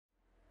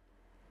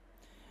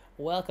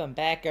Welcome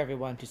back,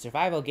 everyone, to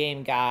Survival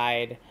Game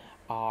Guide,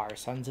 our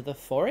Sons of the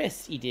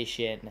Forest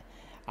edition,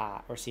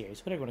 or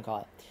series, whatever you want to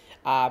call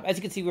it. As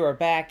you can see, we are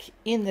back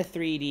in the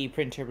 3D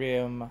printer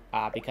room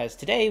because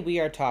today we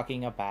are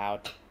talking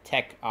about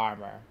tech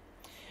armor.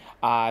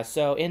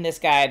 So in this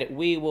guide,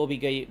 we will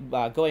be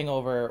going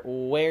over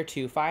where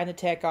to find the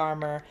tech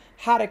armor,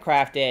 how to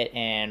craft it,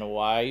 and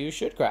why you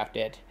should craft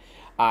it.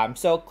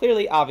 So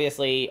clearly,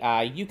 obviously,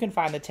 you can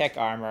find the tech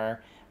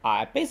armor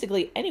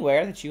basically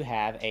anywhere that you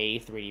have a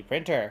 3D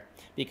printer,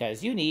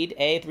 because you need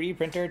a 3D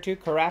printer to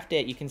craft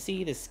it. You can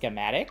see the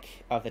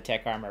schematic of the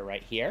tech armor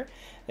right here.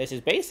 This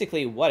is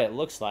basically what it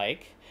looks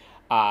like.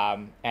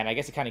 And I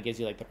guess it kind of gives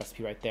you like the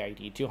recipe right there. You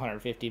need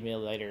 250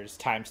 milliliters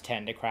times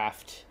 10 to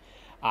craft,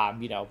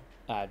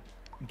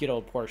 good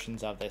old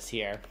portions of this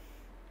here.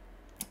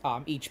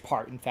 Each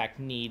part, in fact,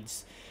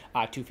 needs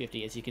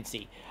 250, as you can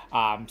see.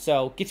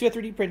 So get you a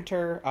 3D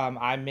printer.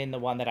 I'm in the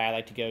one that I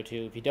like to go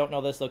to. If you don't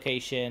know this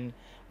location,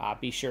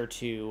 be sure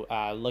to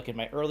look at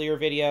my earlier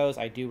videos.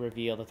 I do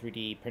reveal the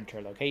 3D printer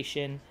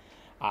location,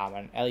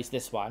 and at least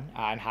this one,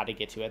 and how to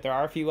get to it. There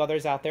are a few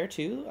others out there,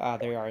 too.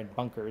 They are in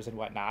bunkers and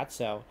whatnot,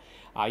 so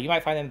you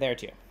might find them there,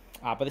 too.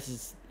 But this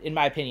is, in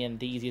my opinion,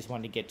 the easiest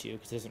one to get to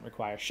because it doesn't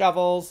require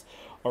shovels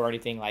or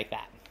anything like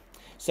that.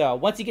 So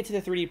once you get to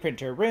the 3D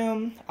printer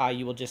room,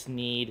 you will just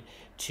need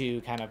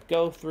to kind of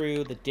go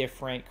through the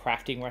different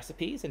crafting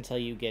recipes until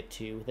you get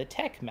to the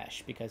tech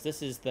mesh, because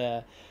this is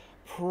the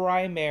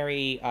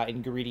primary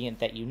ingredient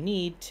that you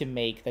need to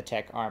make the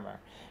tech armor.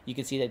 You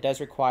can see that it does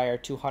require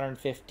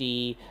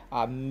 250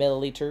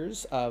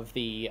 milliliters of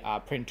the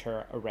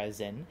printer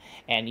resin,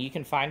 and you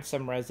can find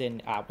some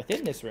resin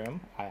within this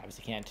room. I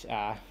obviously can't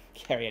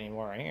carry any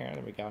more in here.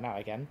 There we go, now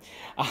I can.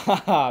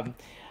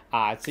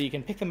 So you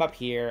can pick them up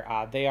here.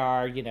 They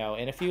are,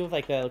 in a few of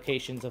like the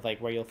locations of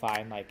like where you'll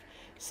find like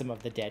some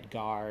of the dead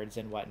guards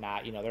and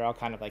whatnot. They're all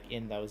kind of like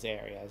in those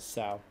areas.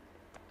 So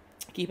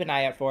keep an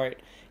eye out for it.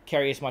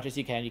 Carry as much as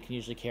you can. You can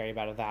usually carry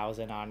about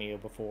 1,000 on you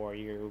before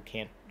you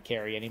can't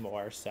carry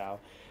anymore. So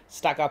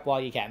stock up while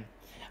you can.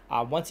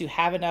 Once you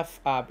have enough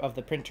of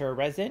the printer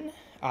resin,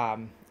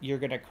 you're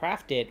gonna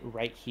craft it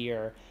right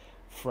here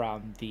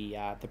from the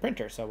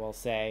printer. So we'll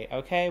say,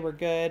 okay, we're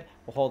good.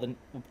 We'll hold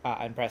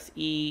and press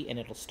E, and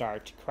it'll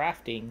start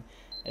crafting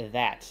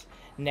that.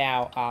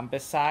 Now,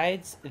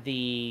 besides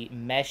the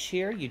mesh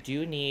here, you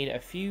do need a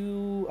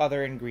few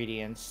other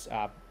ingredients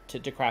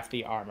to craft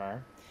the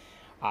armor.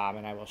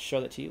 And I will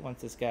show that to you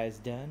once this guy's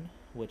done,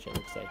 which it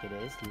looks like it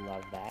is.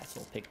 Love that.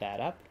 So we'll pick that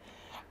up.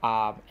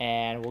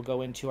 And we'll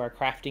go into our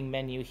crafting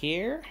menu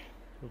here.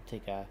 We'll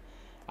take a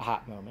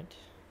hot moment,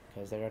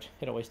 because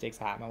it always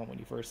takes a hot moment when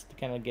you first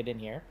kind of get in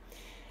here.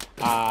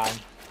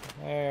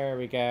 There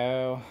we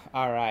go.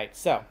 All right,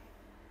 so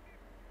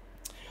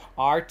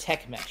our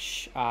tech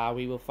mesh.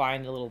 We will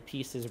find the little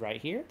pieces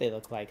right here. They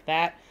look like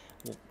that.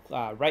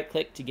 We'll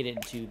right-click to get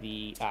into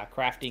the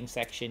crafting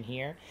section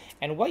here.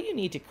 And what you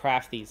need to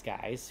craft these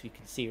guys, you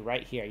can see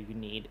right here, you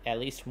need at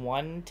least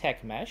one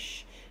tech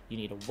mesh. You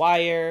need a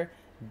wire,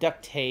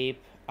 duct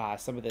tape,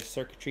 some of the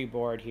circuitry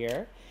board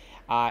here,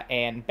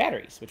 and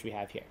batteries, which we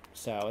have here.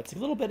 So it's a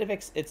little bit of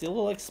it's a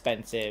little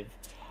expensive,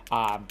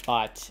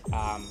 but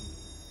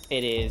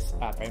it is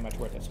very much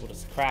worth it. So we'll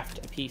just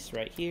craft a piece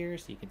right here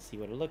so you can see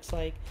what it looks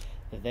like.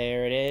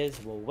 There it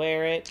is. We'll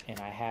wear it, and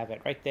I have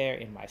it right there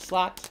in my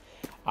slot.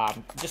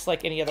 Just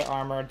like any other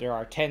armor, there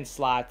are 10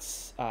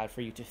 slots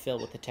for you to fill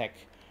with the tech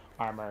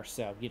armor.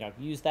 So,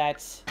 use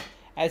that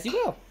as you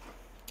will.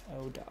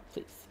 Oh, dog,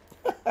 please.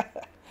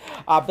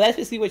 But that's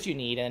basically what you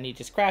need, and then you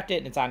just craft it,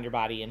 and it's on your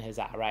body in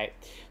Huzzah, right?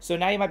 So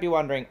now you might be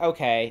wondering,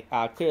 okay,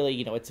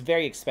 clearly, it's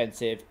very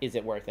expensive. Is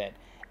it worth it?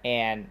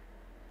 And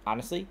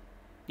honestly,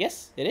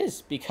 yes, it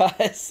is,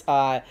 because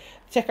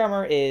tech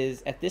armor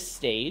is, at this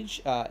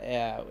stage,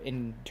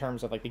 in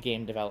terms of like the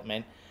game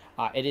development,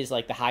 it is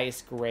like the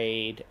highest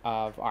grade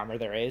of armor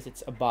there is.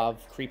 It's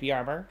above creepy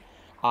armor.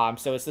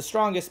 So it's the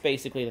strongest,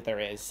 basically, that there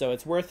is. So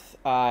it's worth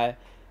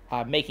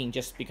making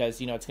just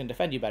because, it's going to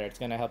defend you better. It's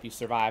going to help you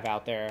survive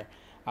out there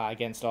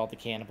against all the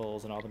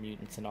cannibals and all the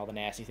mutants and all the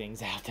nasty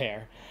things out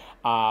there.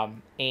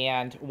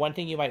 And one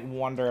thing you might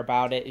wonder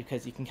about it,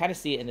 because you can kind of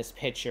see it in this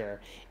picture,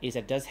 is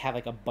it does have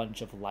like a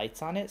bunch of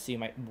lights on it. So you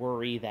might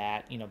worry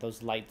that,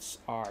 those lights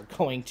are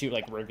going to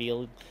like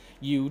reveal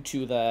you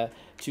to the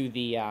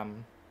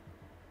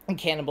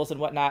cannibals and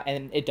whatnot,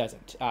 and it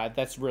doesn't.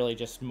 That's really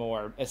just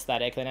more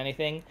aesthetic than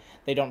anything.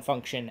 They don't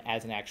function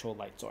as an actual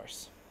light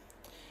source.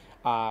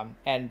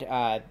 And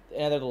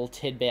another little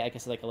tidbit, I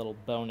guess like a little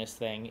bonus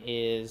thing,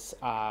 is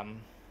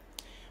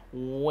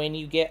when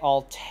you get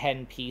all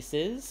 10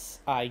 pieces,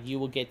 you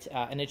will get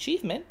an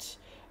achievement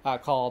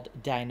called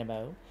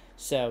Dynamo.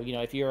 So,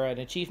 if you're an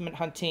achievement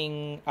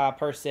hunting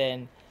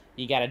person,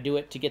 you got to do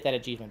it to get that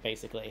achievement,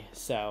 basically.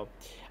 So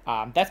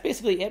that's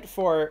basically it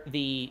for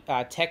the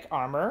tech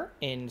armor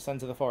in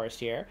Sons of the Forest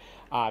here.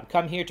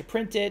 Come here to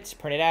print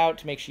it out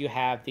to make sure you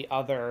have the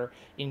other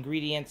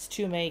ingredients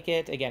to make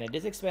it. Again, it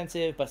is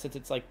expensive, but since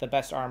it's like the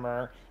best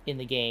armor in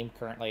the game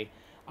currently,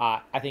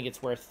 I think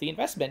it's worth the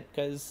investment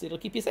because it'll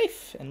keep you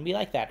safe, and we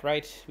like that,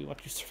 right? We want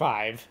you to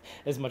survive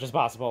as much as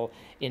possible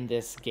in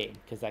this game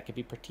because that could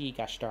be pretty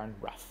gosh darn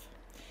rough.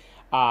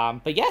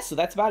 But yeah, so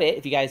that's about it.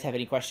 If you guys have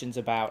any questions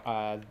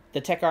about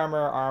the tech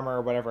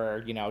armor,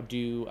 whatever,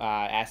 do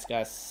ask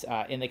us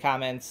in the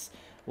comments.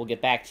 We'll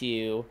get back to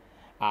you.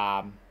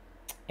 And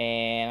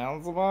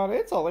that's about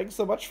it. So thanks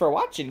so much for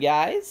watching,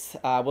 guys.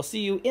 We'll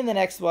see you in the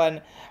next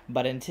one.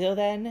 But until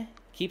then,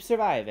 keep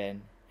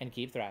surviving and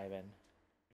keep thriving.